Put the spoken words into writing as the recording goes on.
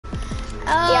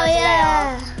Oh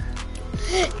yeah.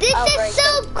 This is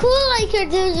so cool, like you're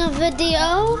doing a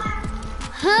video.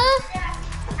 Huh?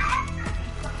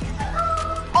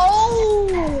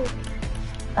 Oh!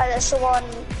 There's someone,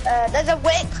 there's a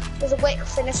wick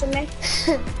finishing me.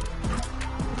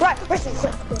 Right, listen,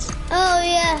 quick. Oh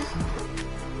yeah.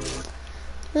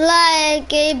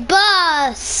 Like a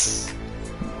boss.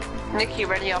 Nikki,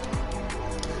 ready up.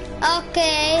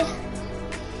 Okay.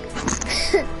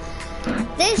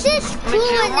 This is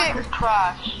cool. What is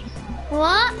trash?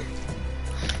 What?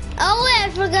 Oh wait, I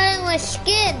forgot my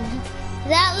skin.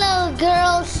 That little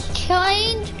girl's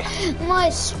changed my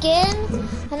skin,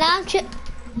 and I'm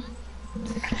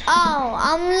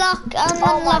I'm unlucky.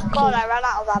 Oh my god, I ran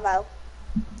out of ammo.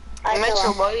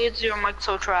 Mitchell, why is your mic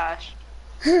so trash?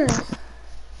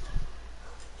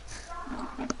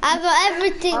 I got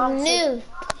everything new.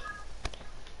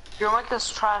 Your mic is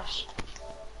trash.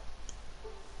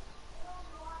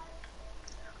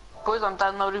 Boys, I'm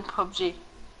downloading PUBG.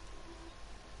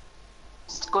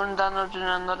 It's going to download in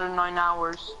another 9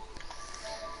 hours.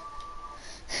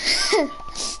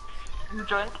 You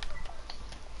joined?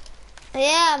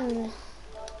 Yeah.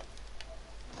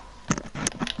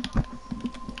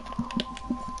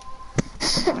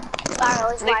 Barrow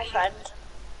is my friend.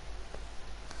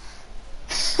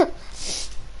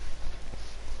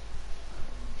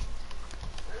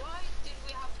 Why did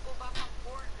we have to go back on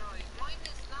Fortnite? Mine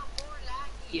is now more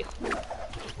laggy.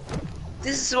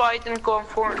 This is why I didn't go on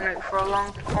Fortnite for a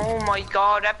long time. Oh my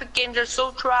god, Epic Games are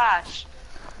so trash.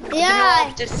 Yeah.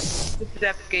 I this stupid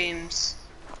Epic Games.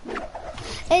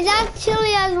 It's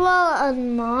actually as well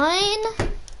on mine.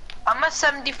 I'm a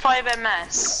 75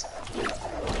 MS.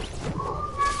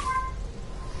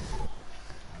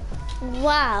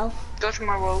 Wow. Go to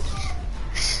my world.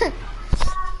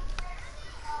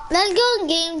 Let's go in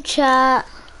game chat.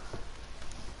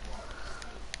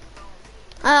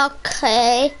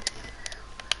 Okay.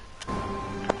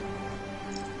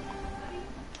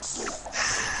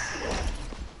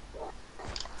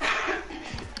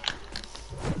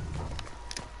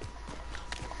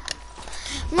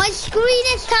 My screen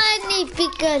is tiny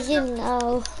because, you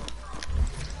know,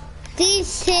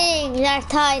 these things are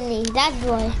tiny, that's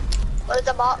why. What are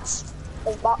the bots?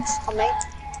 There's bots on me.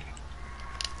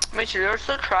 Mitchell, you're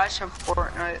so trash at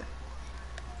Fortnite.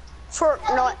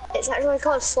 Fortnite, it's actually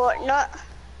called Fortnite.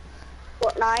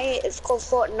 Fortnite, it's called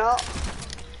Fortnite.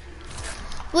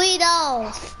 We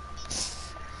know.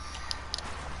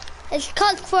 It's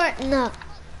called Fortnite.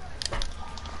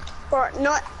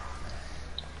 Fortnite.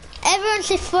 Everyone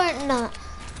says Fortnite.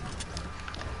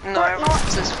 No, everyone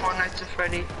says Fortnite to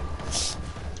Freddy.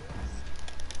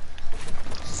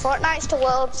 Fortnite's the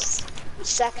world's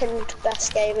second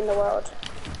best game in the world.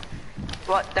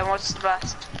 What? Then what's the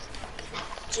best?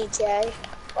 GTA.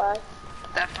 Why?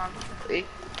 Definitely.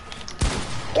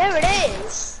 Yeah, it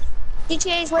is.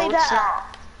 GTA is way No, it's better.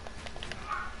 not.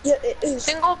 Yeah, it is.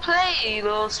 Single play,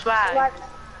 little swag. Like,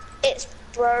 it's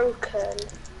broken.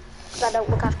 Because I don't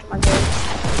look after my games.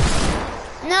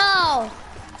 No.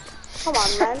 Come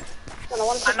on, man. And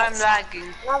I'm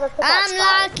lagging. I'm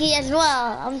laggy as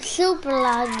well. I'm super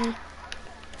laggy.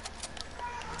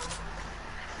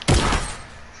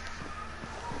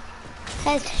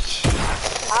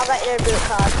 I'll bet you a boot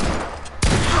card.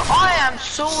 I am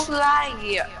so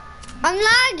laggy. I'm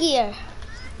laggier.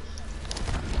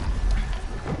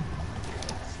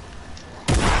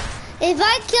 If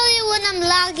I kill you when I'm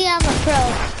laggy, I'm a pro.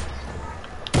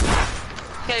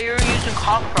 Yeah, you're using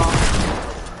Hot Pro.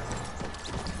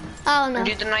 Oh no. And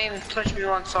you didn't even touch me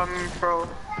once, so I'm pro.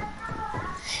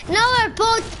 No, we're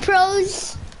both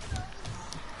pros.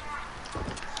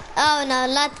 Oh no,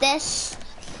 not this.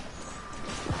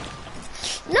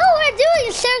 No, we're doing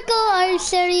a circle. Are you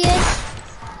serious?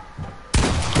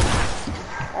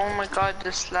 Oh my god,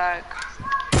 this lag.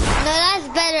 No, that's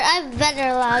better. I have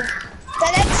better lag.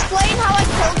 Then explain how I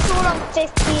killed someone on 15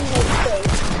 HP.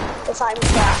 If I'm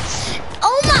trash.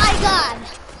 Oh my god.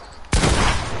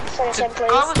 Finish him,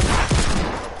 please.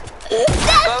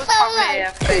 That's so probably laggy.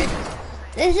 AFK.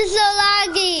 This is so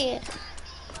laggy.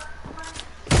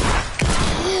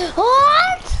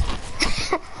 What?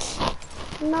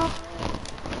 No.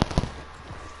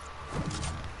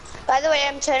 By the way,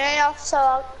 I'm turning it off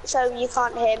so you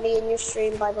can't hear me in your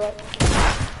stream, by the way.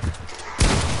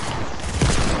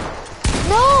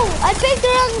 No, I picked the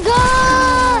wrong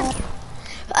gun.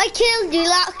 I killed you,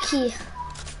 lucky.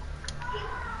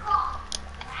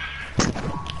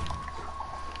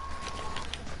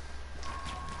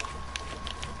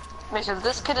 Mitchell,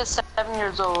 this kid is 7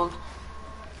 years old.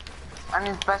 And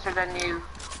he's better than you.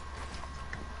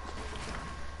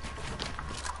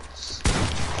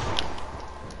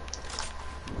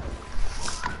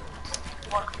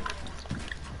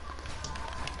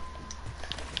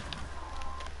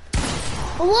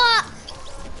 What?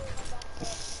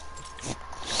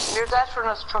 You're dead for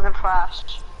us trucking trash.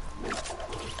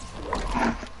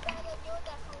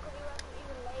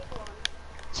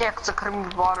 Yeah, because I couldn't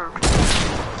be bothered.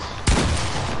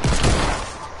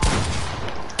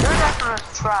 You're dead for us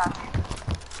trash.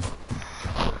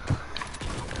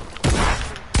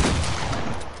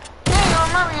 Yeah, you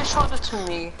remember you showed it to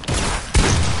me.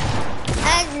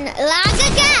 And lag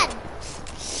again.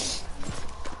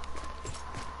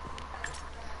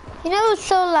 You know it's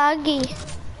so laggy.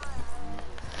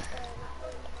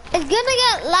 It's gonna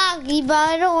get laggy, but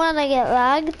I don't want to get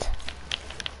lagged.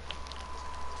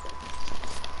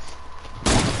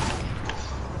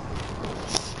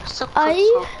 Are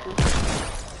you?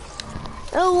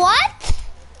 What?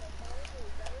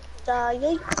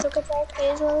 You took a track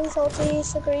is really salty,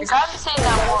 You gotta say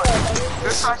that more.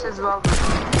 Your trash is well.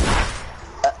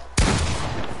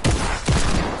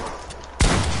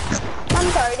 I'm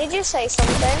sorry, did you say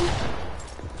something?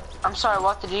 I'm sorry,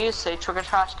 what did you say? Trick or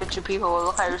trash, get you people.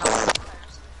 Look at yourself.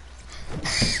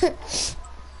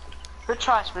 You're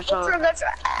trash, Mitchell. Trick or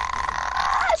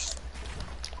trash.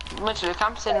 Mitchell, you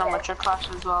can't say no much. You're trash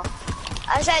as well.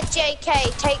 I said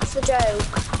JK, takes the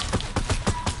joke.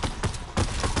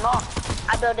 No.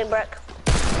 I build a brick.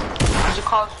 Because you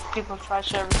call people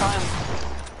trash every time.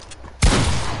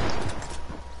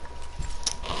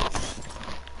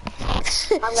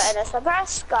 I'm getting a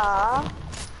Nebraska.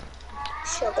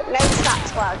 Sugar. No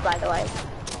stats cloud, by the way.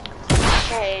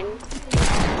 Pain.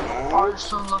 Oh, you're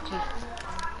so lucky.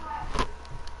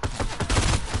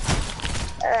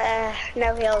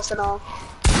 No heals and all.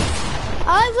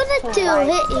 I wanted to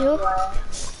hit you.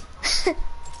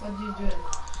 What are you doing?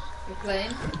 You're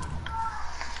playing?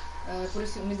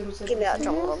 Give me that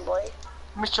jungle boy.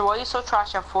 Mister, why are you so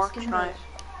trash at Fortnite?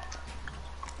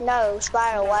 No,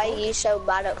 Spiral, why are you so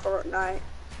bad at Fortnite?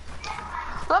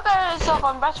 Look at yourself,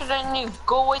 I'm better than you.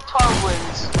 Go away 12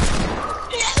 wins.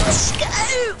 Let's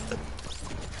go!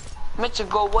 Mitchell,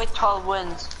 go away 12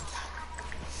 wins.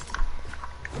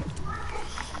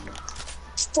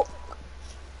 Fuck.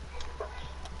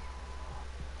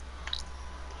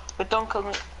 But don't kill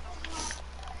me.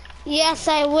 Yes,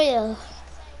 I will.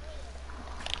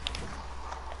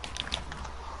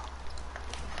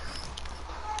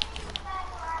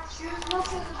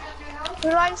 Who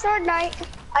likes Fortnite?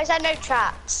 I said no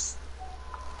traps.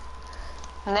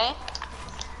 Ne?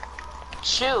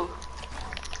 Shoe.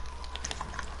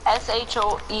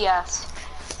 S-H-O-E-S.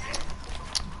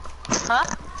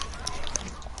 Huh?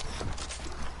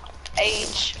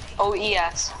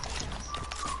 H-O-E-S.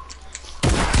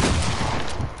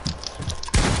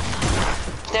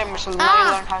 There, Mitchell, now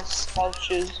you learn how to spell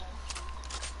shoes.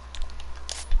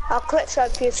 I'll quick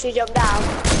scope you if you jump down.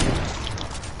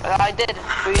 I did,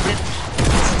 but you didn't.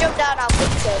 If you jump down, I'll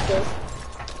quick scope you.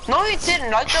 No, you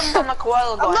didn't. I jumped on like a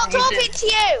while ago. I'm not and you talking didn't. to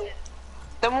you!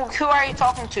 Then who are you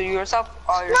talking to? Yourself?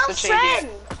 Oh, you're My such an friend!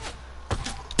 idiot.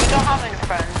 You don't have any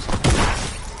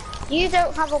friends. You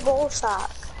don't have a ball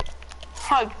sack.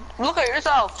 Hi, look at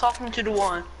yourself, talking to the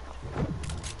one.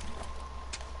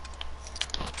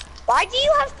 Why do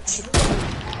you have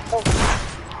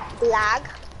lag?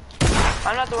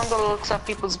 I'm not the one that looks at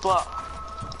people's butt.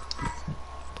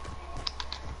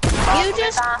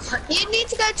 You need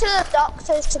to go to the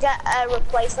doctors to get a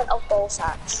replacement of ball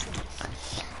sacks.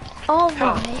 Oh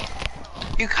my.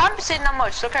 You can't be saying that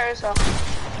much, look at yourself.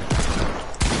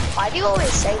 Why do you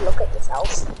always say look at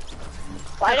yourself?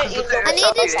 Why don't you look I at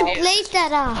needed to yourself? place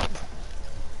that up.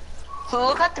 So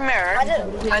look at the mirror,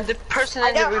 and the person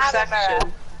in the don't have a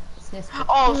reflection.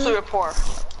 Oh, so you're poor.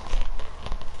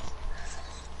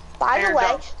 By the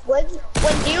way, when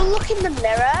you look in the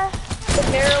mirror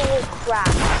will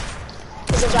crack.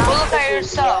 Well, look at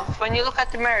yourself. When you look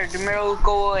at the mirror will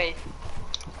go away.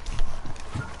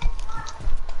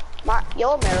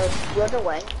 Your mirror run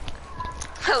away.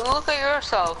 Look at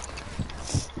yourself.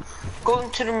 Go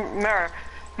into the mirror.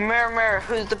 Mirror, mirror,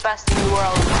 who's the best in the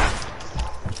world?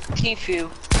 Tifu.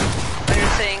 And you're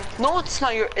saying, no, it's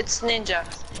not it's Ninja.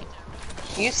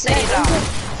 You say that.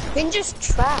 Ninja's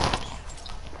trash.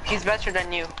 He's better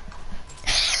than you.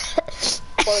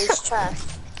 Well, he's trash.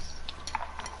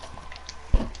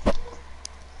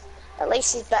 At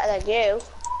least he's better than you.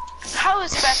 How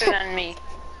is better than me?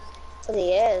 But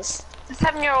he is. The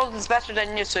 7-year-old is better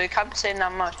than you, so you can't be saying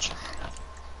that much.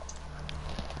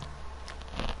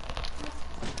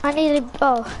 I needed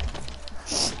both.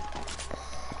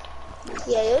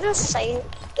 Yeah, you're just saying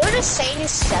you're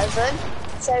 7,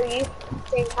 so you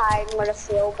think I'm gonna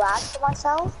feel bad for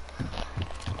myself?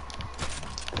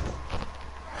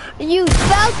 You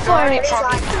fell for You it.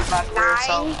 probably feel bad for 9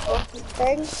 yourself. or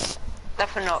something.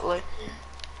 Definitely.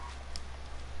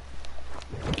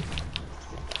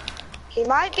 He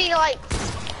might be like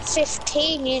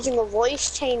 15 using a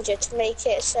voice changer to make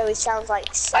it so he sounds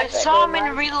like 7. I saw him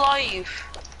in real life.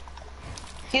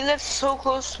 He lives so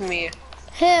close to me.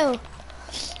 Who?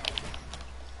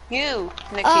 You,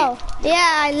 Nikki. Oh,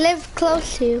 yeah, I live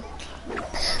close to you.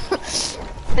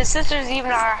 His sister's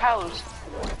even at our house.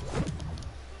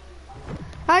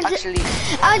 I was Actually, in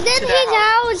his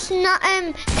house not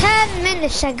 10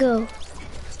 minutes ago.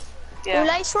 Yeah.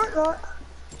 yeah.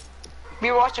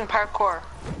 We were watching parkour.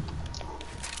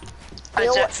 You're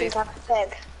Exactly. watching Peppa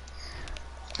Pig.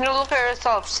 No, look at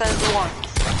yourself, says the one.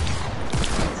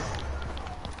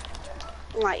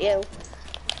 Like you.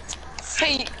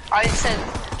 Hey, I said,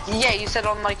 yeah, you said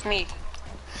unlike me.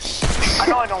 I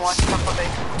know I don't watch Peppa Pig.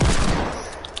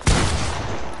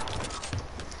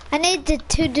 I needed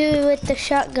to do with the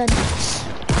shotgun.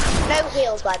 No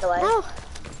heals, by the way. No.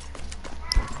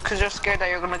 Because you're scared that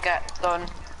you're gonna get done.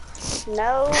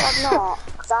 No, I'm not.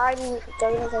 Because I'm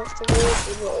going against the rules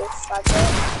people. That's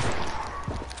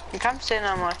it. You can't say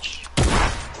that much. You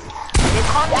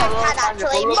can't Yeah, have I can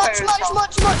actually. Much. You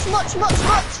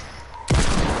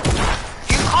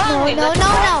can't No, only no, let no,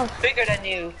 one no. bigger than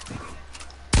you.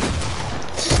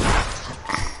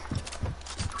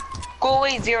 Go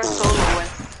away, zero solo win.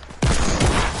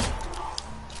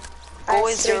 Go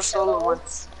away, zero solo win.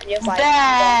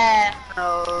 Damn!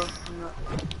 No.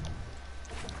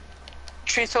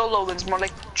 3 solo wins, more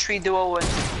like 3 duo wins.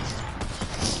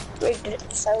 3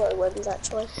 solo wins,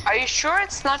 actually. Are you sure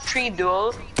it's not 3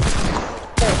 duo?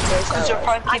 Because your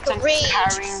friend keeps on read.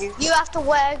 carrying you. You have to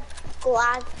wear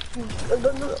glad. No,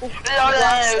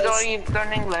 don't you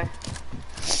learn English.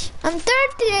 I'm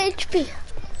 30 HP.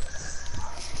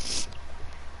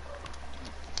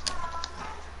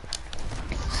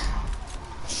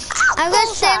 I'm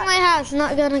gonna stay in my house,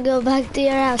 not gonna go back to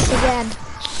your house again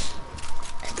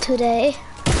today.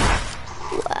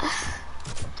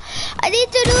 I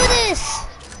need to do this.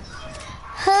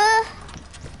 Huh?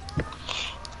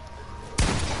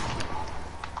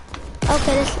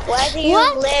 Okay, this. Where do you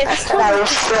What?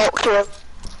 live?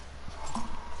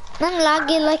 I'm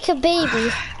lagging like a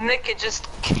baby. Nick just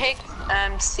kicked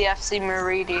CFC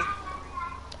Meridi.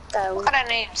 Don't. What a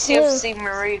name, CFC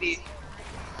Meridi.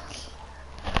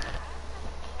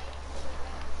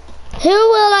 Who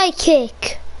will I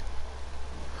kick?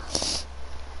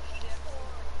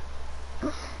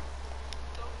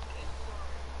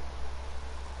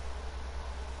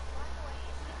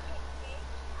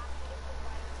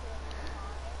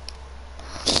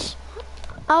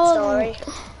 Sorry.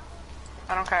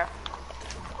 I don't care.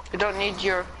 We don't need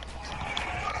your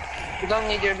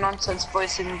nonsense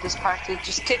voice in this party.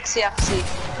 Just kick CFC.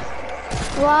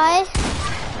 Why?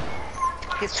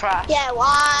 He's trash. Yeah,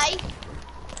 why?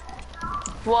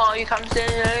 Well, you come say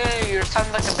you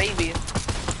sound like a baby.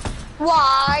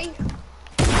 Why?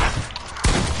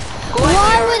 Go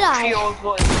Why into would your I? 3-year-old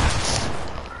voice.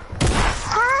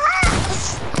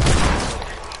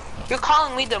 You're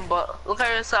calling me them, but look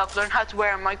at yourself. Learn how to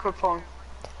wear a microphone.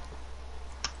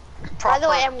 By the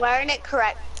way, I'm wearing it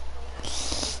correct.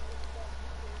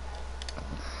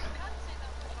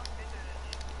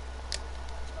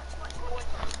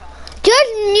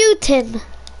 Just mute him.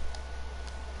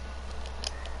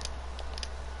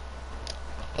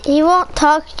 He won't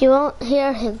talk, you won't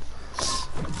hear him.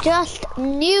 Just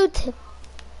mute him.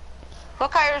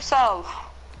 Look at yourself.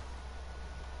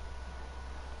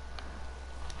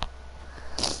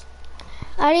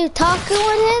 Are you talking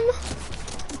with him?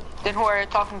 Then who are you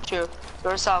talking to?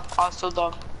 Yourself, also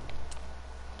dumb.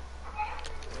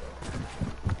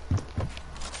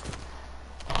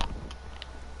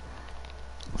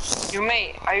 Your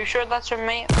mate. Are you sure that's your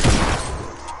mate?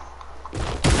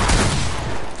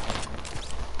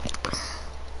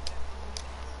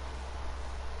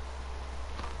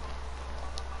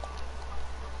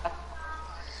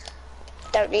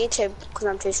 Don't need to, because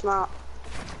I'm too smart.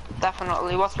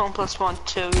 Definitely. What's 1 + 1?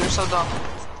 2. You're so dumb.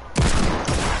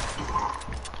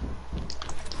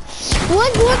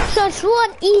 1 +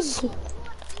 1 easy.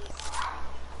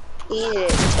 Easy,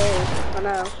 it's 2. I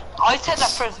know. I said that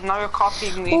first, now you're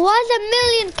copying me. What's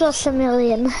 1,000,000 +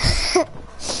 1,000,000?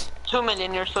 2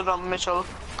 million, you're so dumb, Mitchell.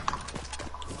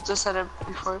 Just said it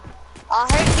before. I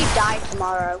hope you die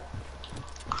tomorrow.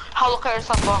 How look at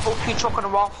yourself, I hope you choke on a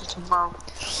waffle tomorrow.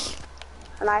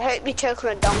 And I hope you choke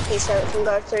on a donkey so it can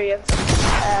go through your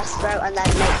throat and then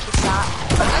make you fat.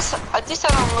 At least I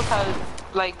don't look at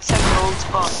like 7-year-old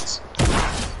spots.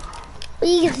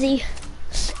 Easy.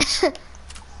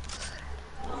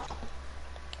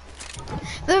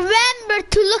 Remember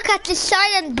to look at the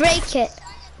side and break it.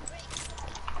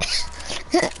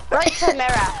 Right to the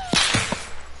mirror.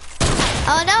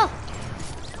 Oh no.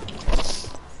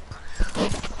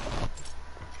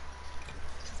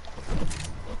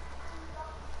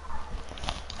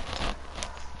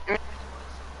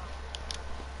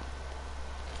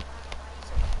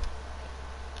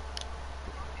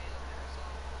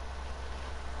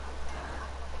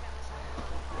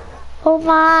 Come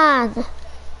on.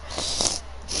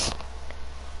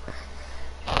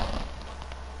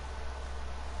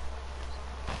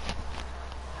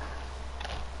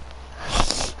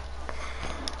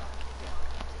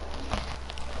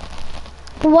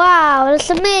 Wow, that's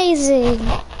amazing.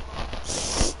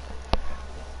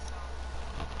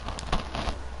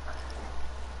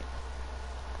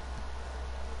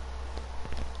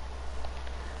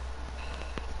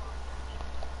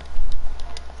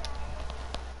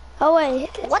 Oh wait.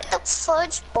 What the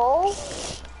fudge ball?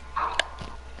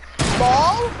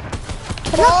 Ball?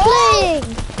 I'm not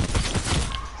playing.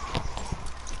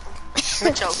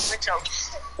 Mitchell.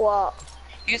 What?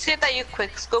 You said that you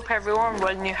quick scope everyone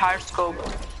when you hard scope.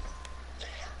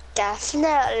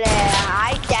 Definitely.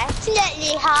 I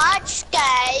definitely hard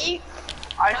scope.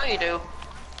 I know you do.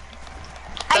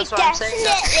 I That's why I'm saying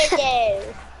that.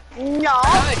 definitely do. No. I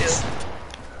know you do.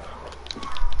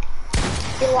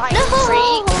 You like No.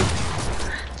 freak?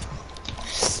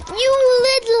 You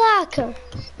little hacker.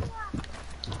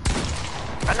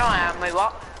 I know I am. Wait,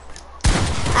 what?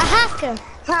 A hacker.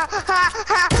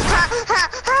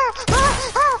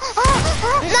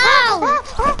 No.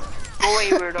 Oh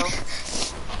wait, weirdo.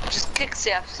 Just kick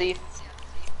CFC.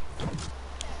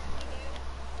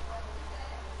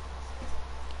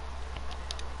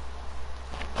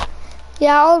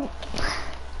 Yeah.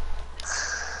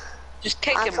 Just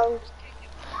kick him.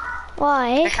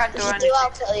 Why? I can't do If you anything. do,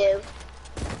 I'll kill you.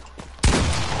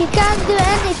 He can't do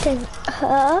anything.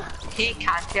 Huh? He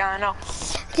can't, yeah, I know.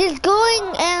 Just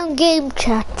going and game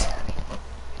chat.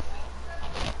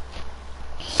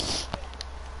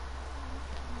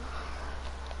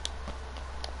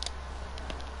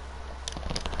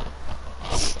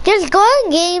 Just go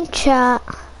in game chat.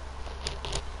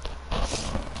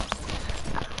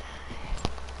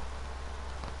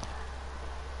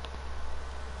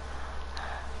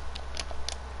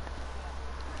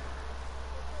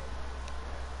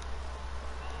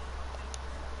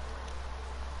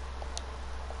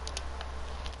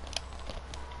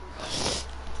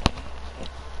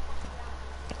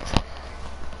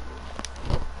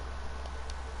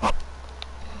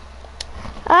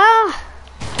 Ah!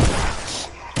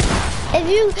 If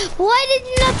you, why did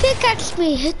you not pickaxe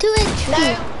me? 2 inch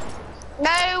me.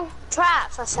 No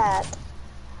traps, I said.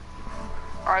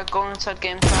 Alright, go inside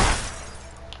game chat.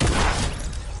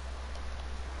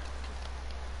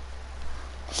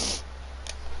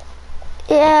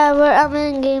 Yeah, I'm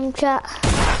in game chat.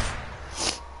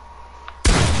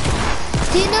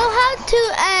 Do you know how to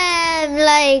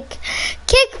like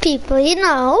kick people? You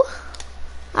know,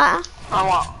 On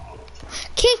what?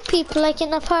 kick people like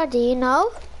in a party. You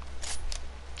know.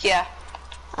 Yeah.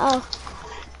 Oh,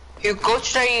 You go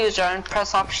to their user and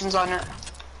press options on it.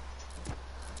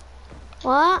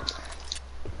 what?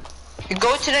 You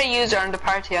go to their user in the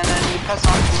party and then you press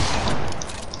options.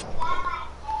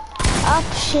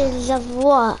 Options of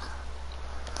what?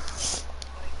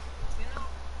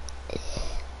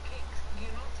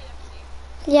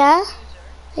 Yeah.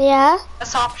 Yeah.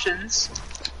 Press options.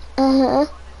 Uh huh.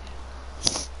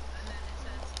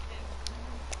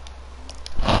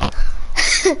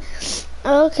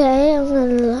 Okay, I'm gonna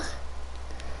look.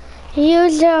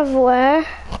 User of where?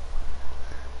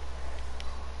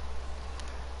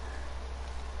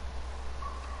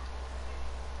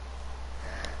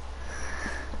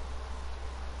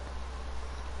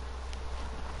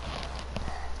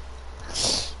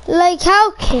 Like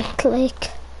how kick,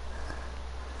 like?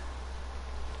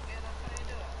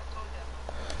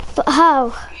 But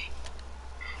how?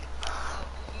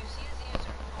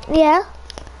 Yeah.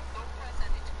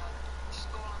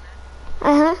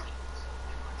 Uh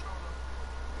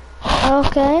huh.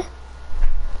 Okay.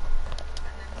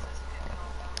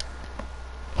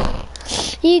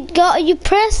 You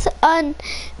press on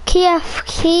key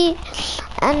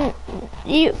and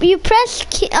you press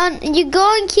key on, you go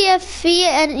on key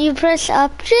and you press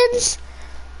options.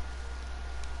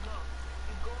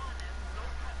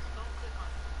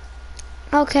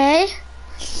 Okay.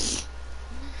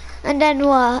 And then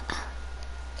what?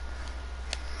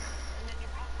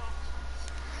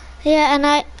 Yeah,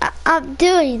 and I'm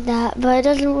doing that, but it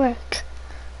doesn't work.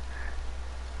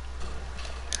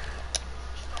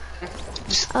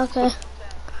 Okay.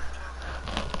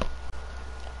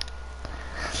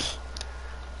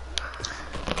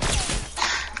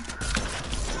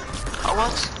 Oh,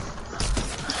 what?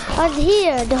 I was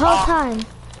here the whole time.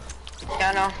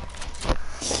 Yeah, no.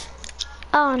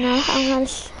 Oh no, I'm gonna.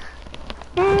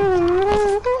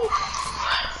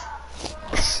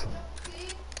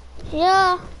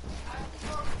 Yeah.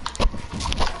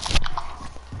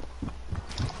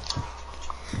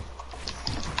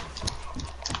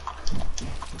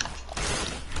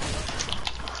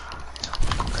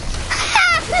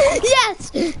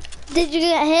 Yes! Did you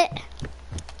get hit?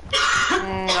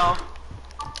 No.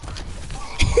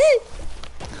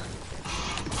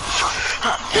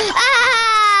 Ah!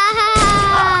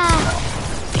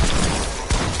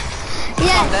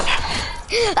 Yes!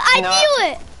 I No. knew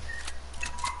it!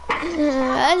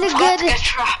 That's a Let's good... get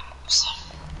traps.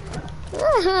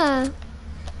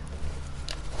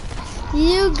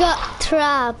 You got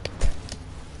trapped.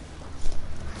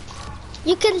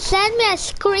 You can send me a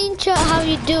screenshot how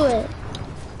you do it.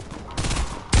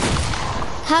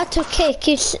 How to kick.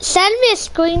 You send me a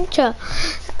screenshot,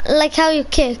 like how you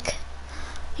kick.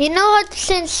 You know how to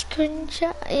send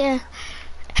screenshot? Yeah.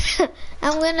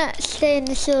 I'm gonna stay in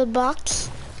this little box.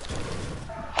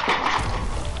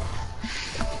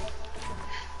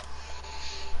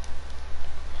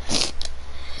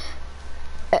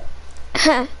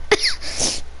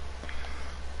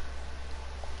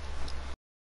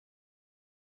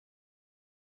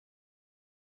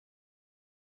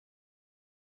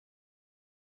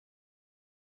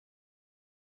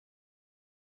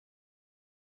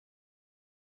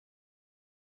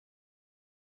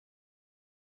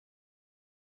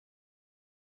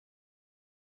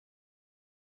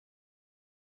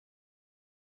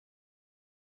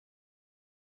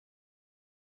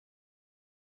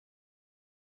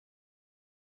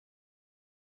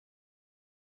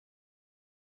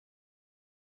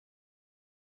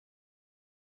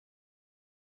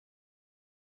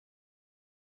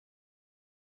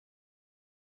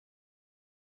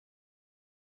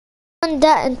 On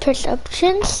that and press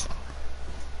options.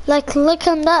 Like look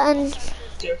on that and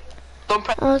Don't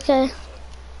press. okay.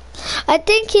 I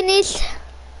think he needs.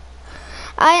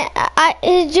 I'm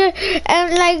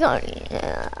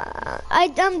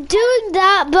doing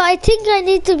that, but I think I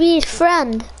need to be his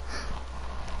friend.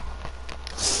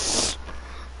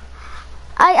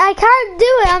 I can't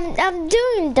do it. I'm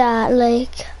doing that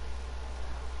like.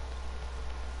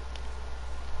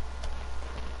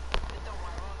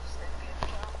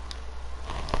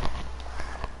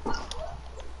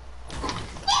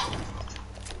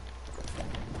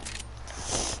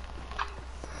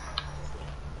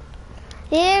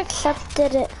 He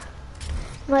accepted it.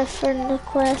 My friend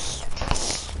request.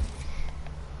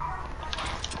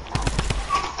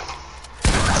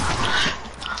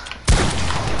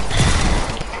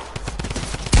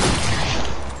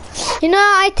 You know,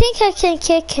 I think I can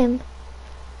kick him.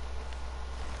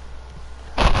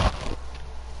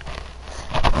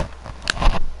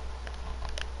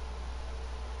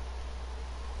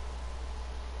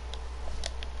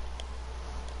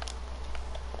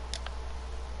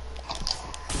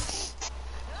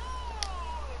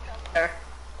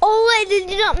 Oh wait, did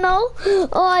you not know?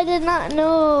 Oh, I did not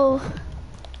know.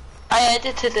 I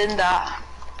edited in that.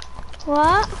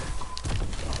 What?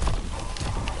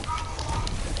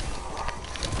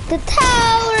 The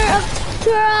Tower of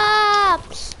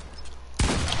Traps.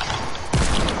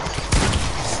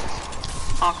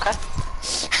 Okay.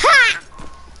 Ha!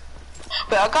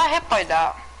 Wait, I got hit by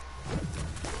that.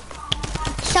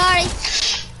 Sorry.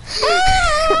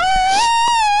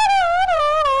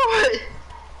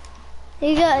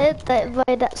 You got hit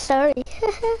by that. Sorry.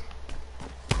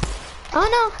 Oh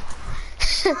no.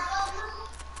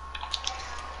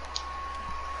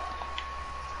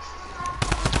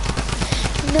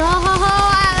 No,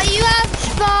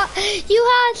 you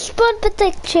have spawn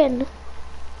protection.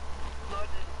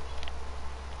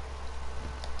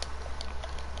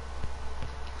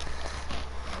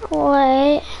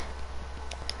 Wait.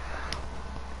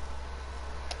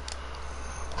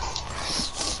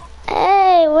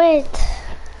 Hey, wait.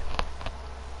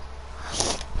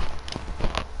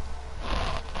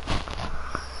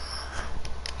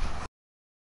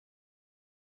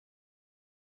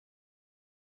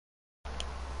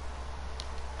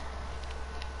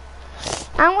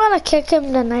 I'm gonna kick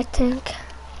him then, I think.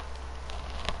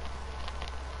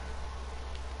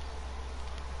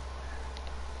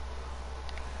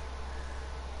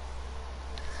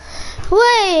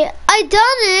 Wait, I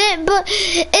done it, but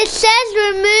it says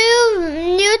remove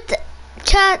mute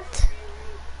chat.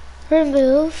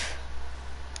 Remove.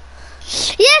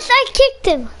 Yes, I kicked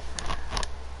him.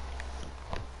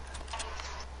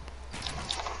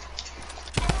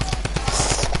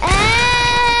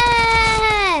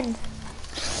 And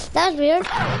that was weird.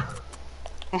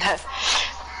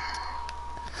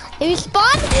 If you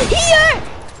spawn here,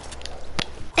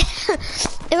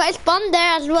 if I spawn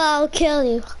there as well, I'll kill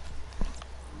you.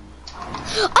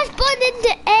 I spawned in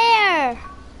the air.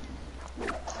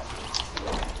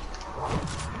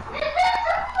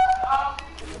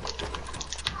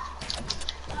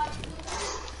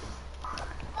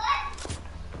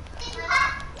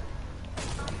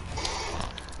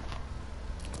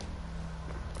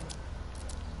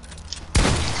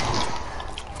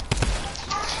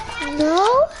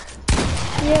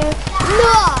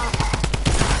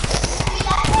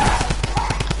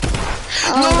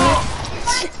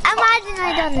 think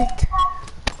I done it.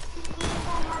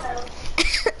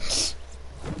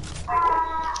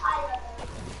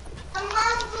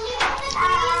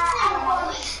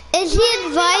 Is he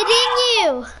inviting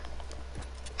you?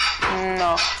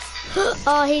 No.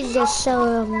 Oh, he's just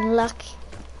so lucky.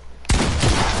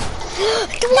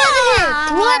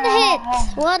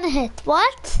 One hit.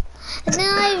 What? I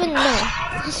don't even know.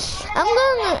 I'm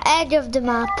going on the edge of the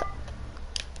map.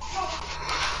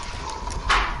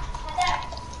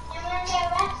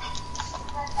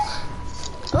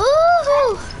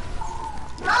 Ooh!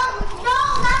 No,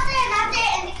 not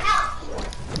there, in the couch.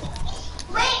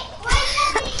 Wait.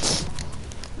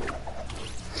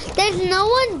 There's no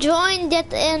one joined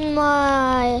yet in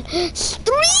my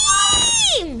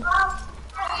stream!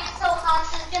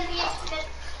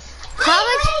 How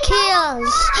much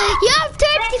kills? You have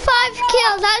 35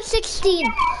 kills, I have 16.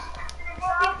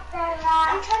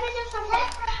 I'm trying to do some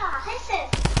hisses.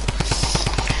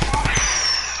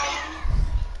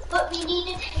 But we need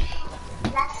to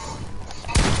take less.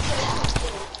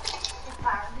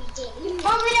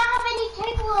 Mom, we don't have any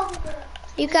table over there.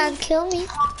 You can't kill me.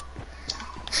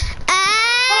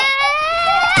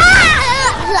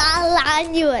 I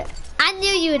knew it. I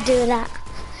knew you would do that.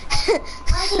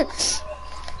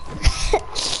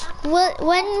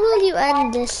 When will you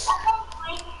end this?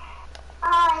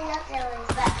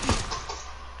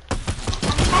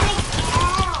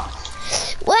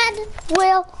 When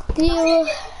will you?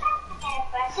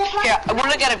 Yeah, I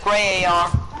want to get a gray AR.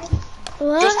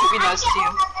 What? Just to be nice to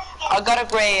you. I got a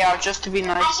gray AR just to be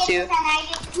nice to you.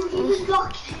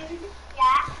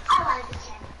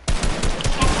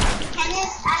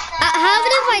 How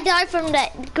about if I die from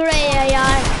that gray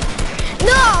AR?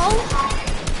 No!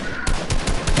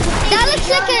 That looks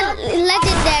like a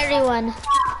legendary one.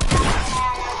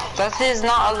 That is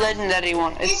not a legendary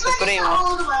one, it's a gray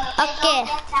one. Okay.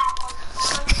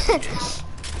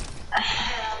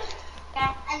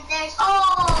 And there's, oh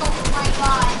my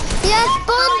god. Yes,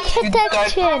 bomb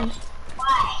protection.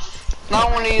 Now I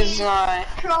want to use my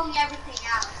Throwing everything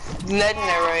out.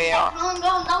 legendary AR. No.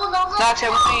 No,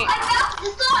 actually,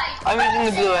 I'm using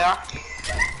the blue AR.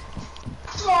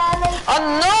 A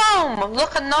gnome!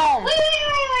 Look, a gnome! Wait.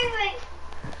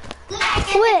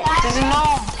 Wait. There's a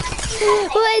gnome!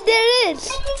 Wait, there is.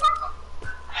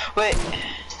 Wait,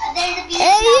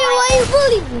 Hey, why are you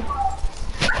bullying me?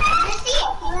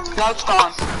 now it's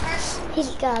gone.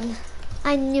 He's gone.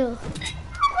 I knew.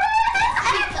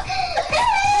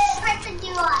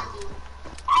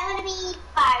 I want to be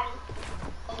Barbie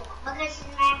because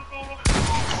she's my favorite.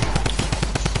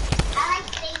 I like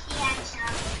Stacy and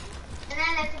Sean, and I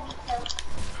like to be cute.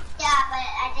 Yeah, but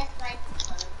I just like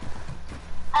food.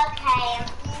 Okay,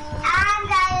 I'm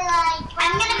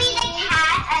gonna be the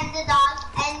cat and the dog,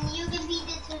 and you can be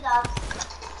the two dogs.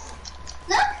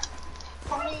 Look,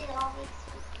 somebody always.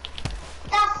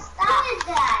 Stop! What is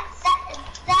that?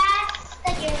 That's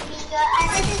the Gurmigo, and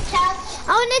this is Chelsea. I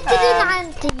wanted to do the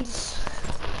aunties.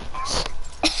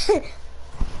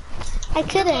 I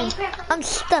couldn't. I'm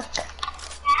stuck.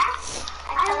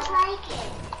 I don't like it.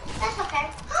 That's okay.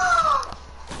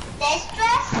 This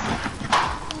dress?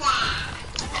 Nah.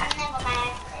 Never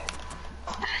mind.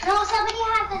 No, somebody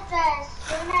had the dress.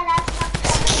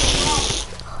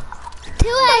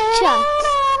 Two headshots.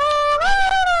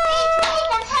 Wait,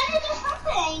 I'm trying to do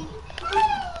something.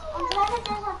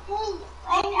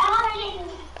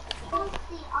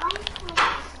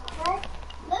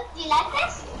 Look, do you like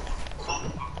this?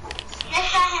 Let's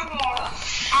try her hair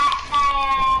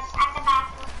at the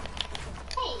bathroom.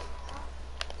 Hey.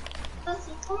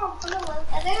 Lucy, come on, look.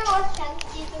 I think it was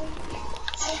Chelsea.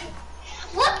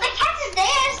 Look, the cat is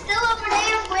there, still over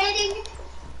there waiting.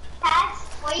 Cat,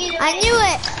 what are you doing? I knew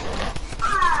it.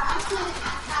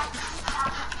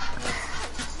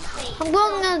 I'm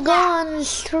going to go on the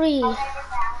street.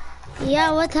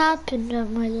 Yeah, what happened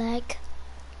on my leg?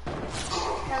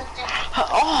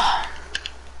 Oh,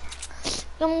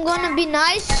 I'm gonna be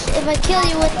nice if I kill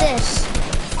you with this.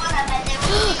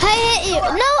 I hit you. No,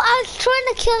 I was trying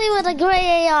to kill you with a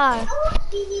gray AR.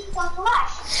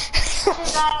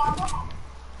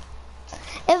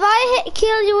 If I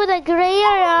kill you with a gray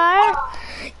AR,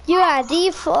 you're a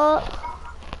default.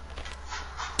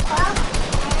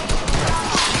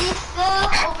 He's still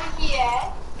over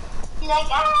here. He's like,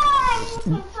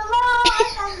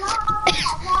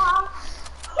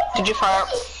 did you fire?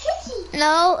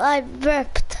 No, I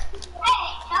burped.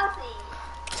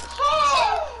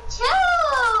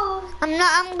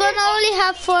 I'm gonna only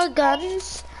have 4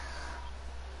 guns.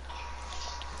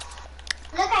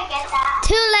 Look, I get that.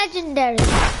 2 legendary.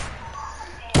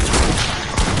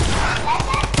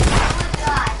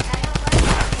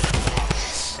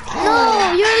 No,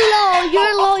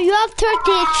 have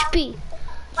 30 HP.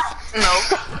 No,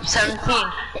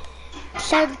 17.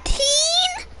 17?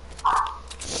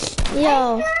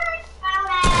 Yo.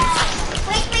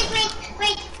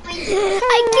 Wait. I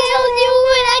killed you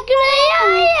with a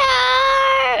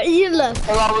gray. You look.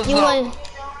 Well, I was You low. won.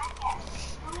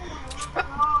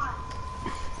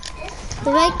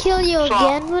 Did I kill you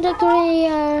again with a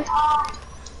gray?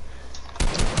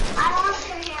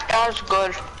 That was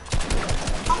good.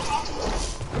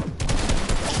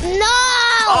 No!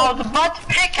 Oh, I was about to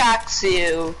pickaxe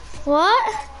you.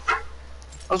 What? I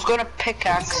was gonna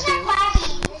pickaxe you.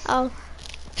 Oh.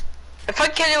 If I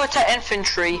kill you with the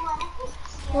infantry,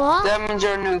 What? that means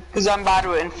you're new, because I'm bad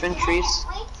with infantries.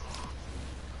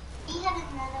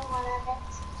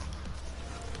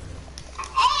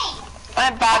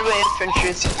 I'm bad with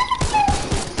infantries.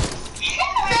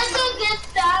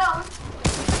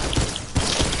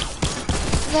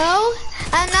 No,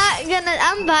 I'm not gonna.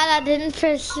 I'm bad at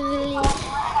infantry.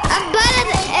 I'm bad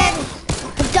at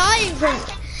dying from.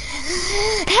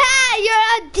 Ha! You're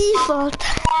at default.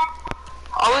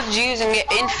 I was using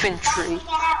infantry.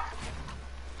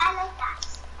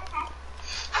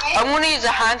 I'm gonna use a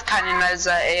hand cannon as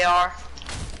an AR.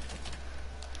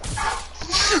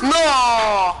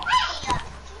 No!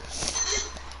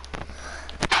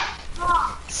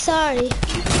 Sorry.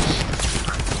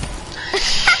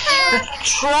 The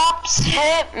traps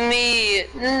hit me.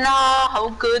 No, how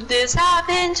could this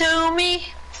happen to me?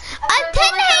 I'm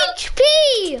 10 HP.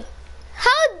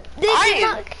 How did you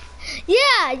not?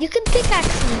 Yeah, you can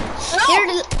pickaxe me.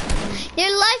 No.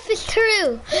 Your life is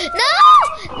true. No!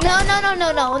 No. You're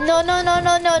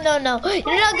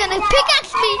not gonna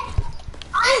pickaxe me.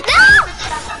 No!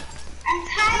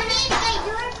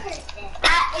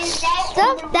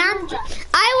 Stop that.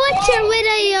 I watch your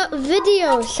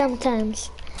video sometimes.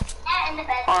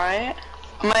 Alright.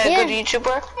 Am I a good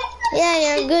YouTuber? Yeah,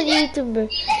 you're a good YouTuber.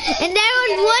 And there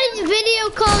was one video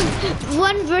called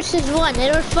 1 versus 1.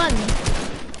 It was fun.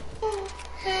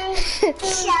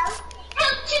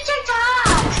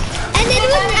 And it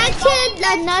was actually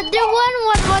another one.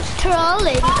 What was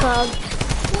trolling called?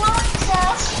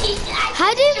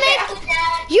 How do you make?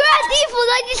 You're a default.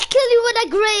 I just killed you with a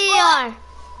gray AR.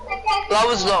 That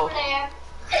was low.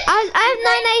 I have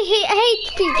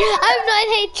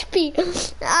 9 HP.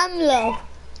 I'm low.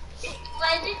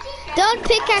 Don't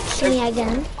pickaxe me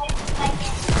again.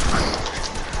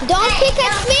 Don't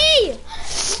pickaxe me!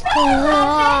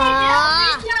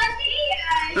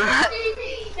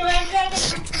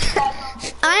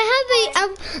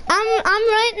 I'm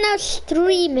right now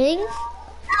streaming. Oh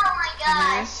my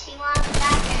gosh, she wants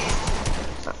that.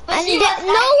 And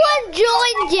no one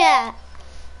joined yet.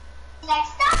 Like,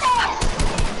 stop it!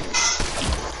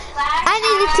 I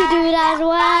needed to do that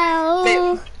well.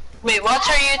 Wait, what's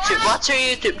our YouTube? What's our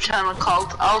YouTube channel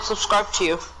called? I'll subscribe to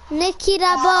you. Nikki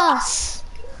the boss.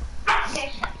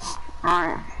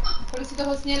 Alright. Kolik si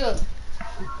toho snědl?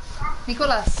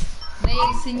 Nikolas,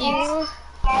 nejej si nic.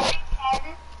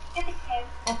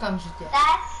 Okamžitě.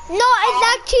 No, it's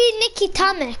actually Nikki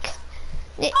Tomek.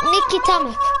 Nikki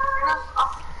Tomek.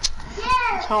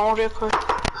 So real quick.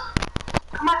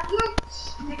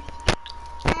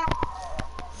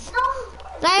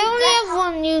 I only have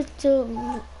one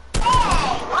YouTube.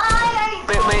 Wait.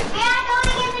 We are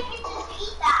going in the kitchen to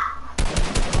eat that.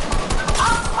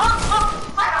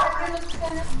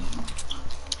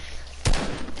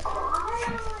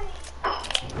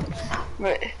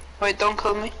 Wait, don't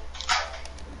kill me. Wait,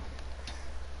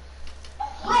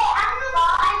 I don't know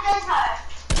what I just heard.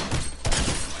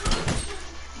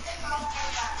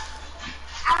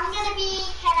 I'm gonna be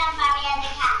Ken and Maria the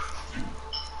cat.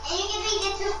 And you can be the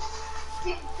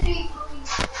three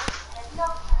movies. No,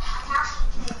 I'm not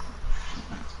being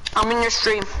I'm in your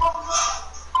stream. I'm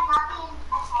not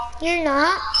being You're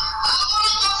not?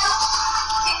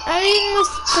 Are you in the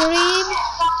stream?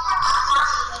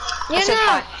 I You're said hi.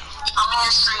 not. I'm in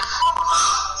your stream.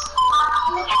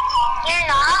 You're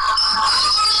not?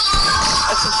 I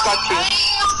subscribe to you.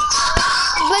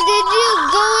 But did you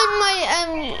go in my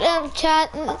chat?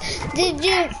 Did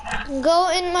you go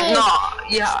in my No,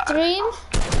 yeah. stream?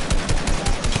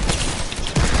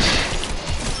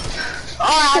 Oh,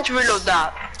 I had to reload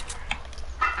that.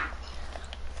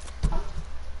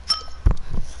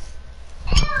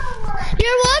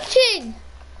 You're watching.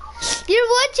 You're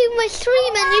watching my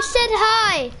stream and you said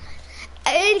hi.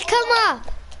 It come up.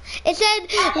 It said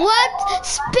what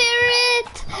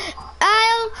spirit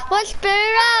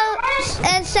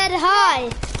and said hi.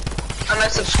 And I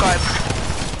subscribed.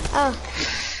 Oh,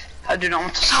 I do not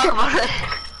want to talk about it.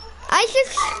 I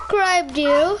subscribed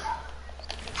you.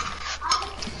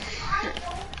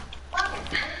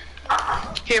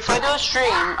 Here, if I do a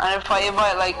stream, and if I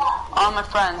invite like all my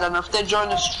friends, and if they join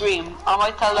the stream, I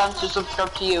might tell them to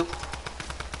subscribe to you.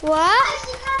 What?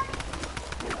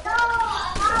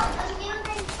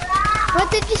 What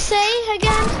did you say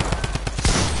again?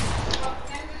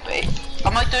 Wait, I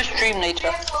might do a stream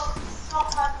later.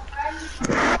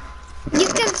 You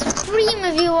can stream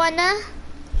if you wanna.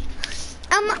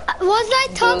 Was I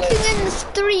talking in the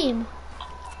stream?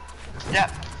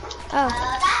 Yeah. Oh.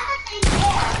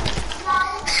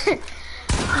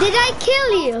 Did I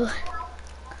kill you?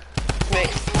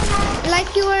 Wait.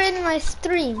 Like you were in my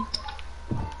stream.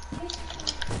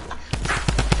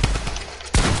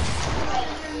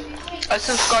 I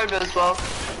subscribed as well.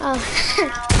 Oh,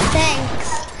 thanks.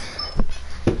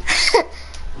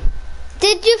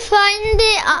 Did you find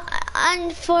it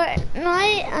on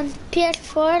Fortnite on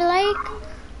PS4 like?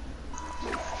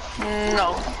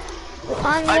 No.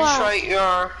 On I what? tried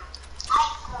your...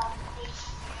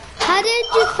 How did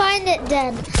you find it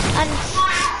then?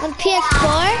 On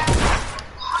PS4?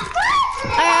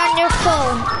 Or on your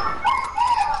phone?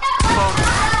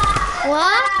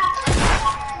 What?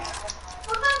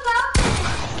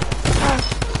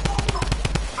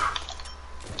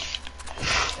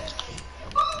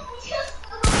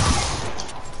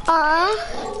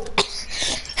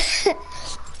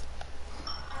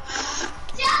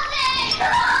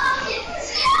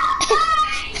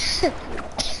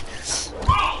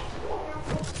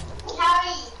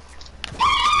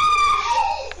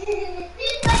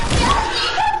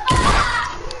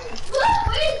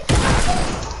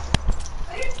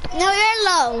 No, you're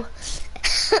low.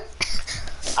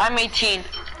 I'm 18.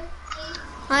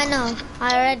 I know.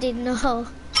 I already know.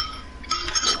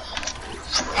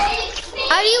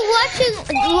 Are you watching?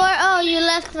 Oh, you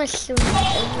left my stream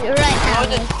right now.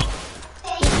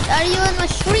 Are you on my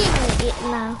stream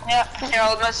now? Yeah. Here,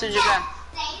 I'll message again.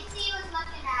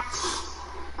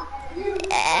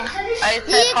 I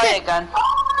said hi again.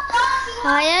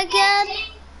 Hi again?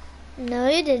 No,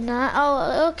 you did not.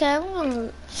 Oh, okay. I'm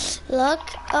gonna look.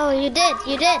 Oh, you did.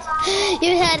 You did.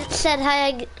 You had said hi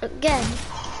again,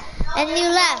 and you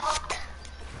left.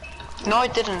 No, I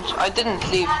didn't. I didn't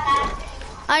leave.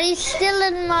 Are you still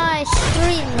in my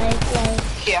stream, like?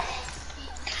 Yeah.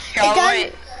 Here, I'll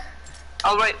wait.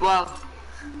 I'll write well.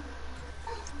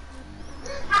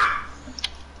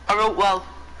 I wrote well.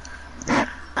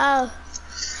 Oh.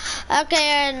 Okay,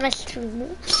 you're in my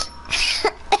stream.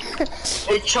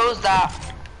 It shows that.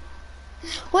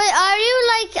 Wait, are you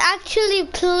like actually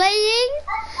playing?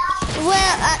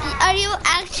 Well, are you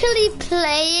actually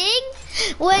playing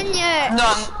when you're?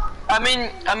 No, I'm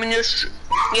in your.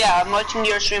 Yeah, I'm watching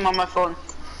your stream on my phone.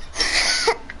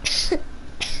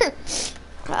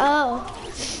 Oh.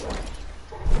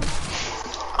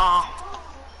 Ah.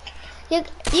 You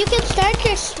can start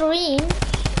your stream.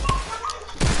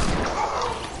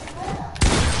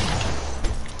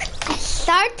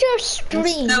 Start your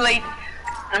stream.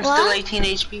 I'm still 18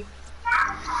 HP.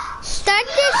 Start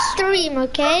your stream,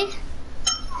 okay?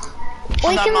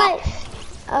 We can like.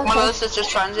 My little sister's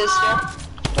friend is here.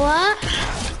 What?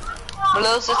 My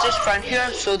little sister's friend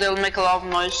here, so they'll make a lot of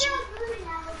noise.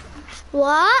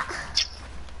 What?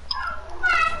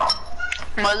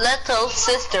 My little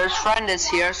sister's friend is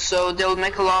here, so they'll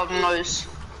make a lot of noise.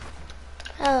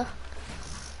 Oh.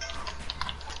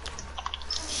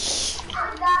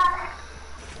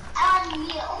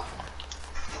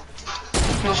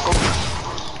 Let's go.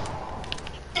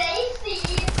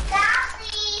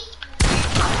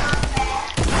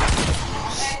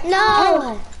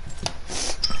 No.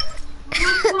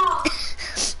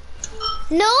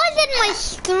 No one's in my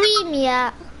stream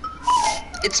yet.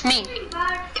 It's me.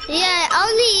 Yeah,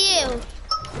 only you.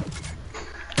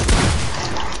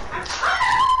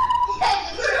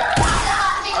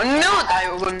 I knew that you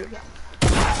were going to.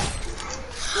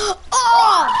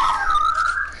 Oh!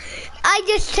 I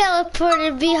just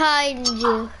teleported behind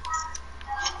you.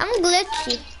 I'm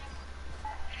glitchy.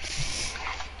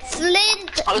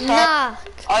 Flint knock.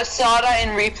 I saw that in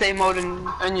replay mode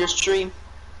in your stream.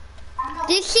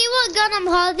 Do you see what gun I'm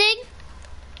holding?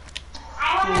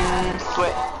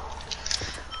 Wait.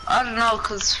 I don't know,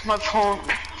 cause my phone.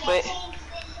 Wait.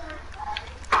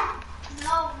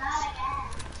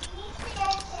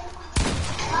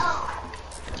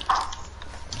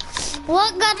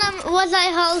 What gun was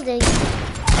I holding?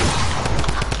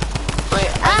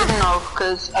 Wait, I didn't know,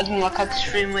 cause I didn't look at the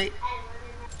stream. Wait.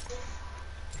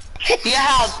 You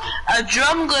have a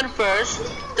drum gun first,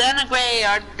 then a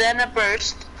graveyard, then a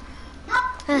burst,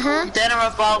 then a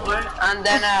revolver, and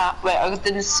then a. Wait, I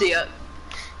didn't see it.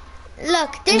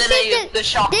 Look, this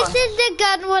is the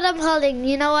gun what I'm holding.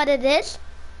 You know what it is?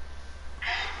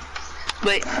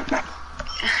 Wait.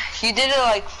 You did it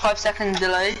like 5-second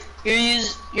delay.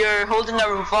 You're holding a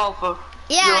revolver.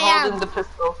 Yeah, You're I holding am. the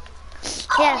pistol.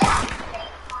 Yeah.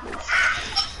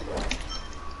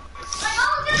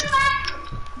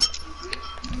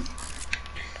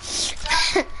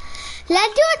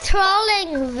 Let's do a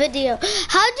trolling video.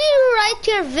 How do you write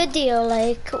your video?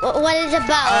 Like, what is it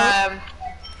about?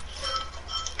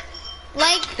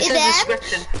 Like It's it a ends?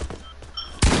 description.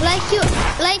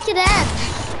 Like it ends.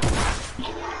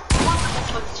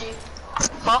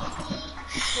 Huh?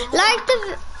 Like the.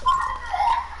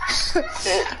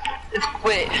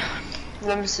 Wait,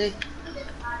 let me see.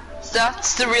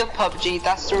 That's the real PUBG.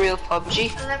 That's the real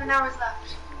PUBG. 11 hours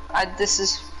left. This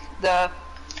is the.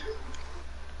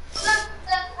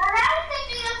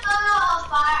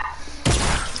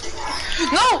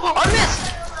 No, I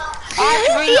missed. I have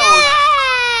to reload.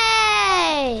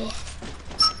 Yay!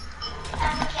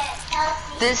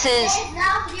 This is.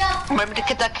 Remember the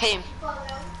kid that came.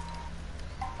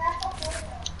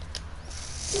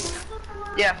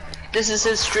 Yeah, this is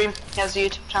his stream. He has a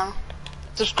YouTube channel.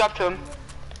 Subscribe to him.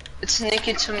 It's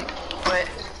Nicky to wait.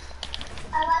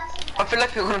 I feel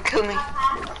like you're gonna kill me.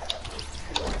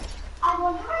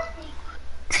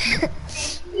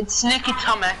 It's Nicky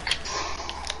Tomek.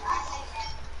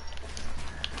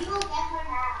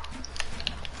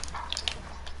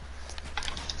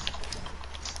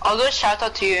 I'll do a shout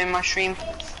out to you in my stream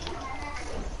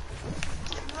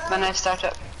when I start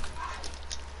it.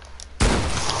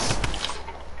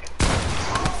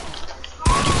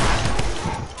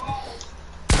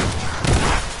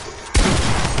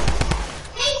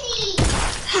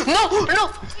 No,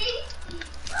 no.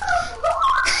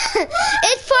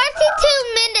 It's 42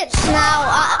 minutes now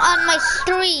on my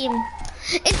stream.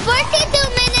 It's 42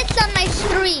 minutes on my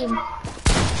stream.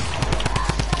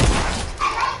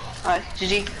 Alright,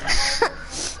 GG.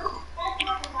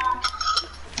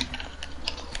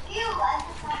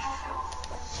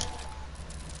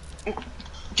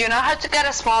 Do you know how to get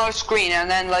a smaller screen and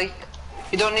then like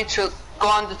you don't need to go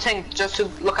on the thing just to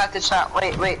look at the chat?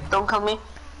 Wait, don't kill me.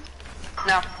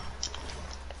 No.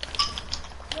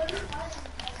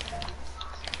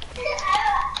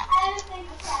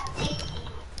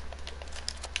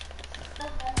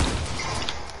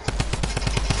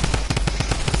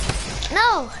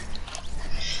 No.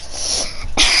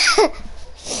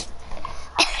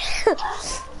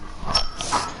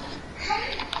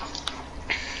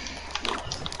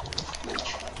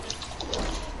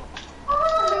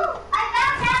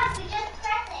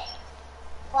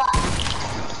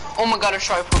 Oh my god, a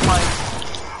sharp reply.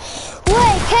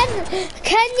 Wait,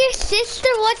 can your sister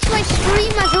watch my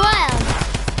stream as well?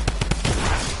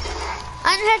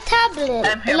 On her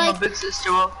tablet? Here, like, my big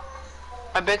sister will.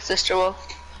 My big sister will.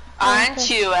 Oh, Aren't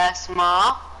okay. you,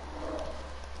 Esma?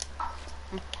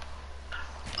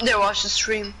 There, watch the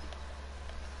stream.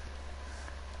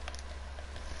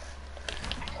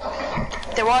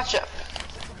 There, watch it.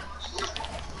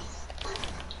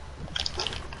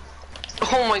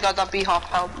 Oh my god, that B-hop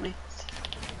helped me.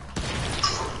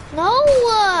 no.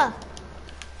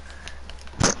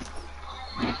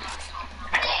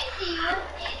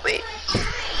 Wait.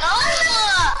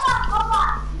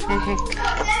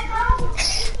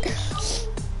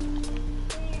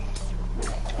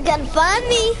 Got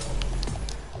funny.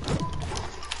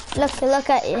 Look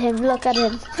at him. Look at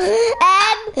him.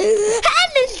 And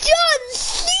it's John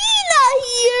Cena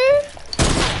here.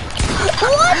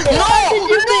 What? No!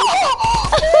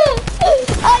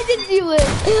 I didn't do it.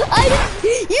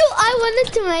 I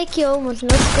wanted to make you almost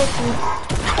not scope.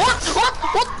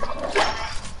 What?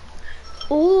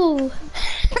 Ooh.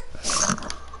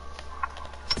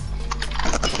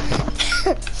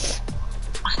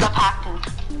 Stop hacking.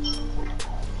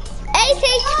 8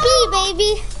 HP,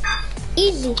 baby.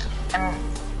 Easy.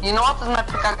 You know what does my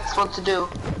pickaxe want to do?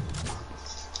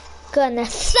 Gonna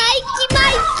psyche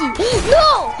Mikey.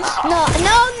 No.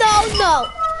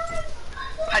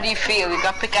 How do you feel? You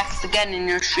got pickaxed again in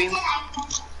your stream.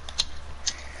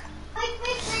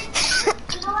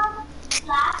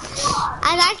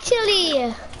 I'm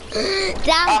actually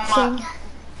dancing.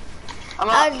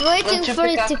 I was waiting for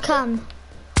it to come.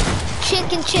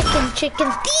 Chicken. Ding.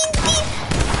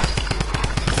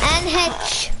 And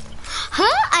hitch.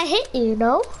 Huh? I hit you,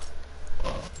 no?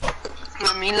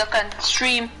 Let me look at the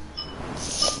stream.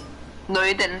 No,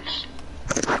 you didn't.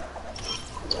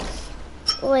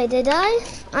 Wait, did I?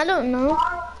 I don't know.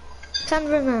 Can't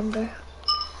remember.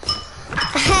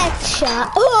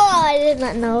 Headshot. Oh, I did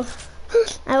not know.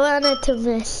 I wanted to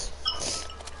miss.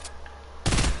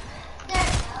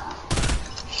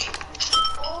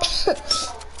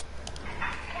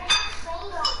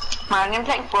 Man, I'm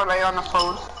playing Fortnite on the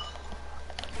phone.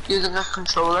 Using a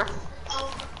controller.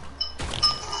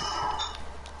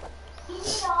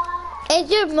 Is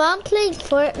your mom playing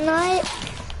Fortnite?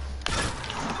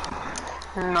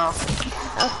 No.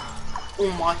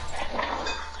 Oh my.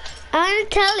 I want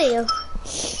to tell you.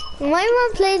 My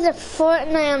mom plays a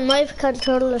Fortnite on my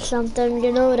controller or something,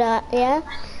 you know that, yeah?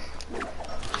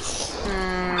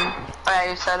 Oh yeah,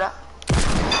 you said that.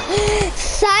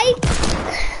 Psych!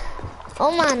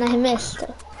 Oh man, I missed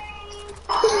it.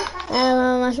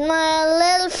 My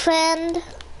little friend.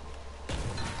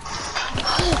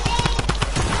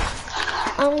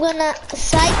 I'm gonna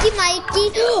Psyche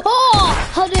Mikey. Oh!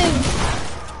 How do you...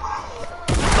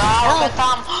 Wow,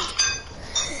 Tom.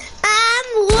 I'm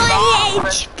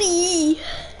 1 HP.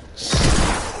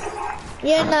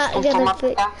 You're not gonna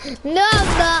fit. No,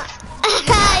 I'm not.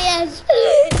 Yes.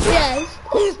 Yes.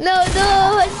 No,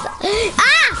 no.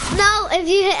 Ah! No, if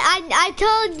you hit, I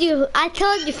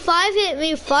told you 5 hit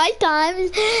me 5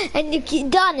 times and you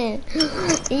done it.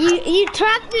 You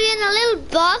trapped me in a little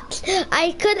box.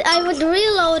 I was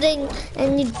reloading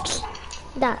and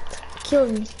that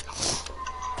killed me.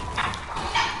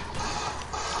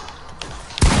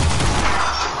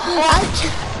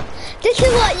 This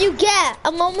is what you get.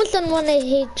 I'm almost on 1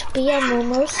 HP. I'm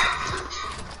almost.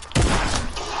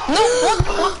 No,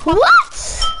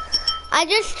 What? I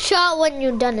just shot when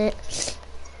you done it.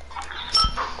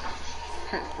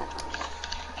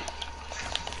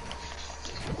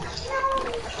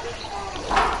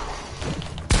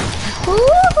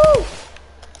 Woohoo!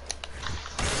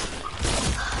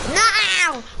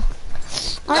 Now!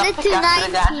 I wanted to 9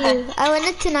 I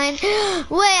wanted to 9.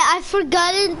 Wait, I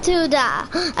forgotten to that.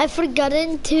 I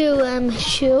forgotten to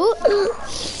shoot.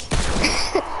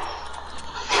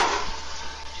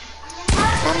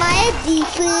 Am I a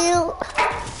default?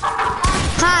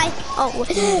 Hi. Oh,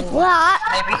 what?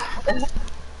 maybe.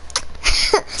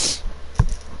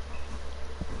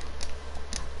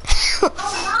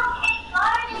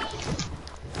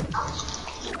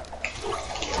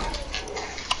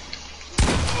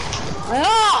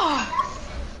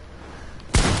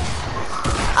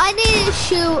 I need to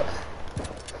shoot.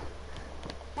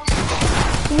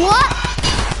 What?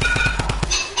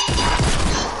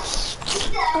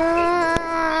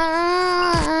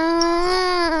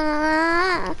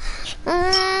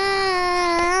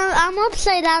 I'm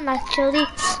upside down actually.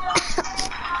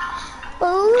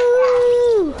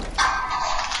 Ooh.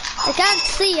 I can't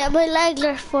see it, my legs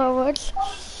are forwards.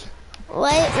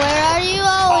 Wait, where are you?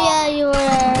 Oh yeah, you were.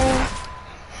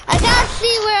 I can't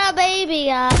see where a baby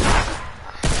at.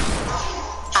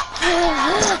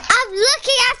 I'm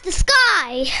looking at the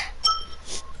sky.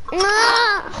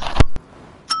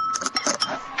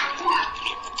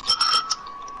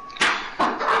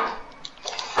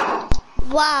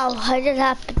 Wow, how did it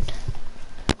happen?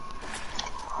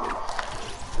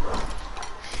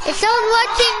 Is someone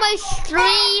watching my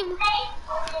stream?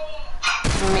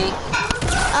 Me.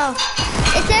 Oh,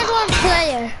 it says 1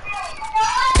 player.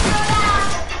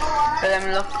 Let me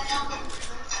look.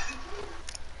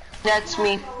 That's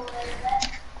me.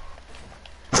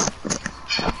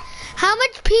 How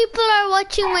much people are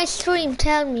watching my stream?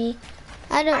 Tell me.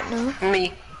 I don't know.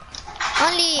 Me.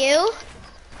 Only you?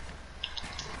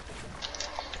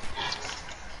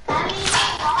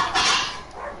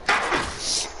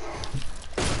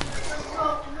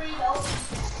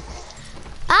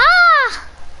 Ah!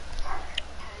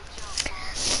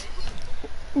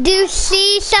 Do you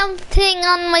see something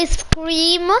on my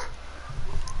screen?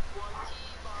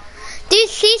 Do you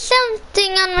see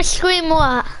something on my screen?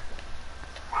 What?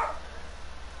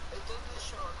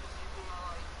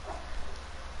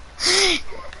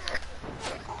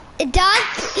 It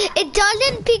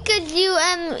doesn't because you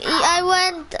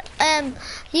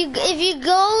if you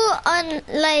go on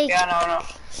like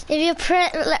if you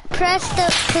press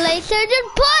the play certain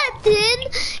button,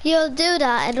 you'll do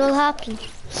that. It will happen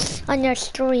on your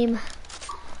stream.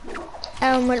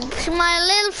 My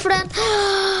little friend,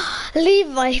 leave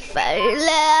my phone,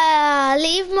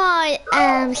 leave my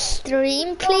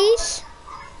stream, please.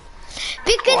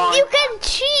 Because you can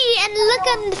cheat and look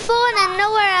on the phone and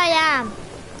know where I am.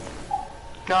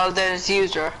 No, there's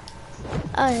user.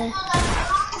 Oh yeah.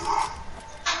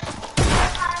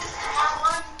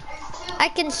 I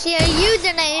can see a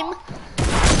username.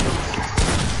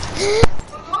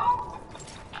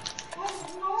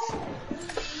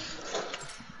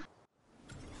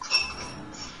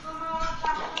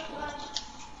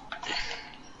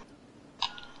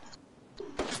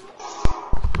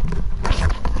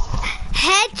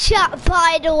 Headshot,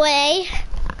 by the way.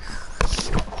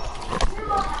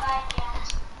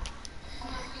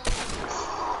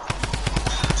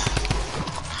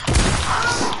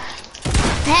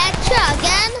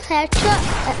 headshot.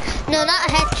 No, not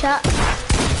a headshot.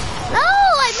 No,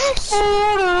 I missed.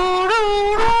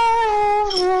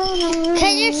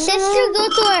 Can your sister go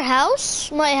to our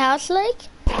house? My house, like?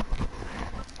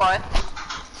 What?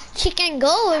 She can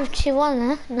go if she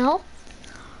wanna. No.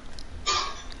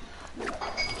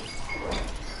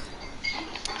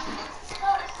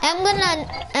 I'm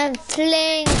gonna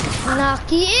fling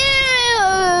knock you.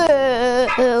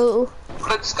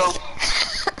 Let's go.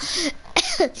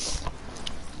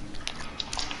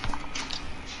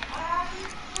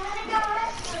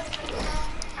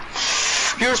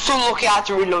 You're so lucky I had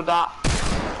to reload that.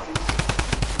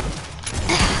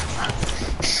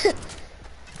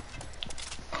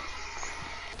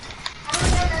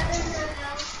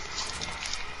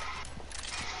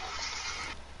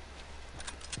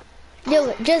 Do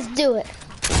it, just do it.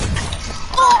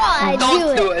 Oh, I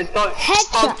Don't do it.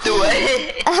 Don't do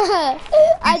it.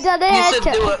 I done a You headshot.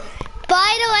 said do it.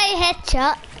 By the way,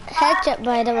 headshot. Headshot,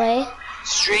 by the way.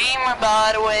 Streamer,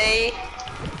 by the way.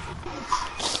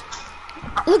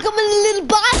 Look at my little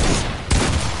box.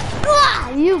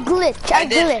 Ah, you glitched. I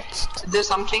glitched. Did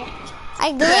something?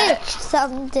 I glitched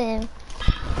something.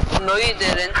 No, you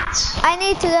didn't. I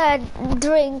need to get a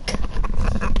drink.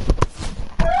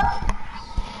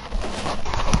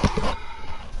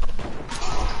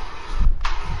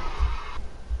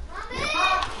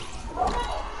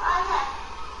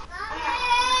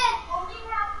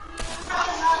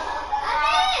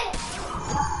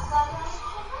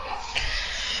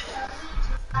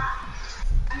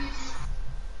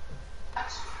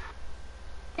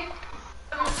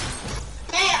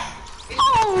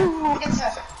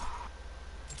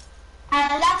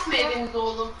 Benim de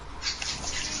oğlum.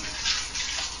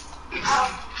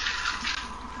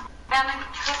 Ben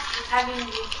çok tabii.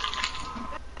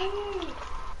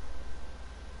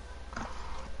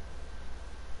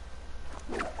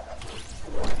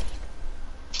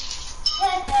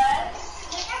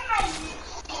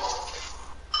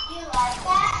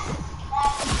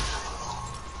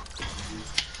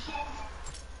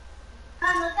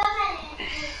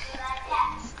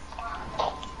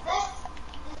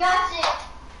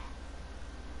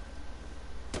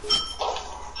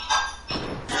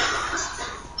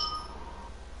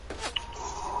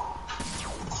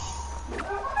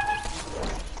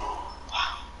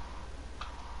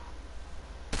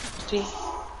 See?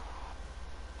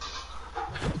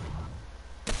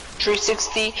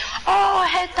 360. Oh, I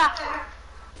hit that.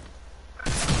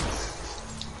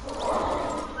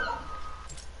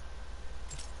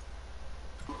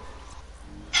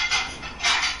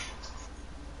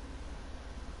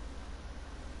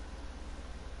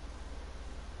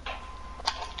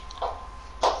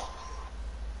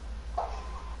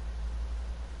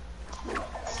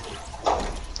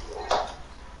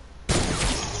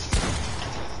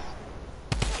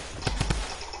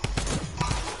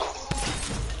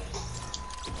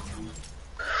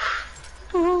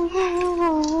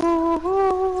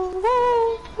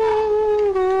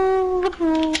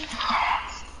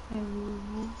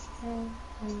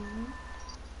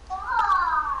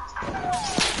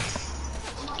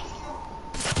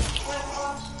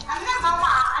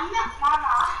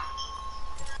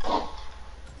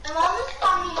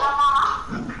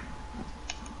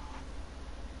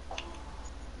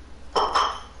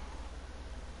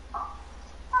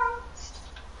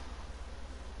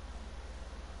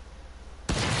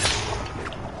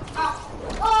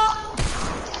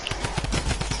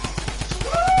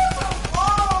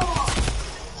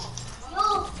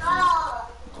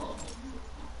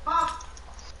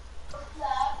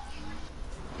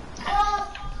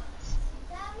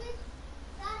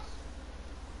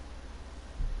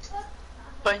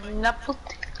 Pineapple.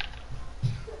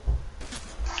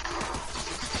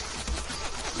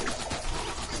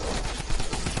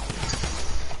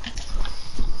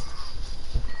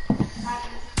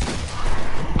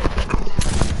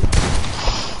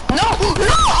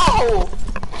 No!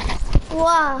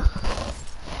 Wow.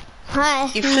 Hi.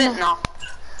 You fit now.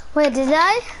 Wait, did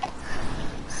I?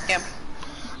 Yep.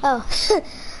 Oh.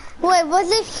 Wait, was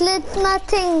it flip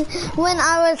nothing when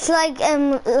I was like,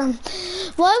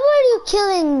 why were you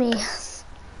killing me?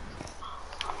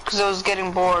 Because I was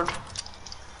getting bored.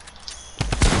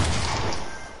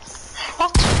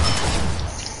 What?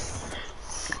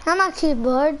 I'm actually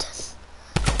bored.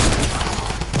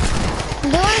 Do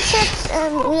you want to set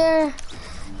your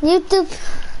YouTube?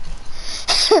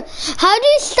 How do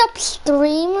you stop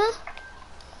stream?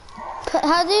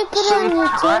 How do you put it on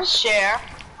YouTube? Share.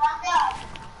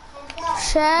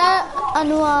 Share on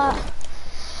what?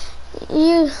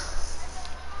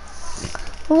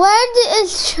 Where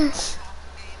is share?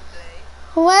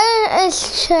 Where is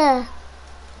share?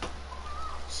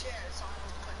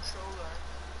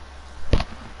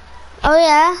 Oh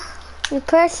yeah, you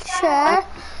press share.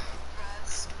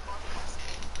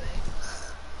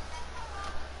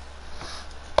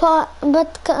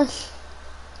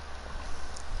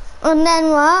 And then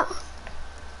what?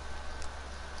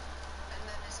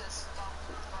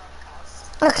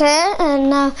 Okay, and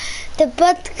now the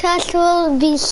podcast will be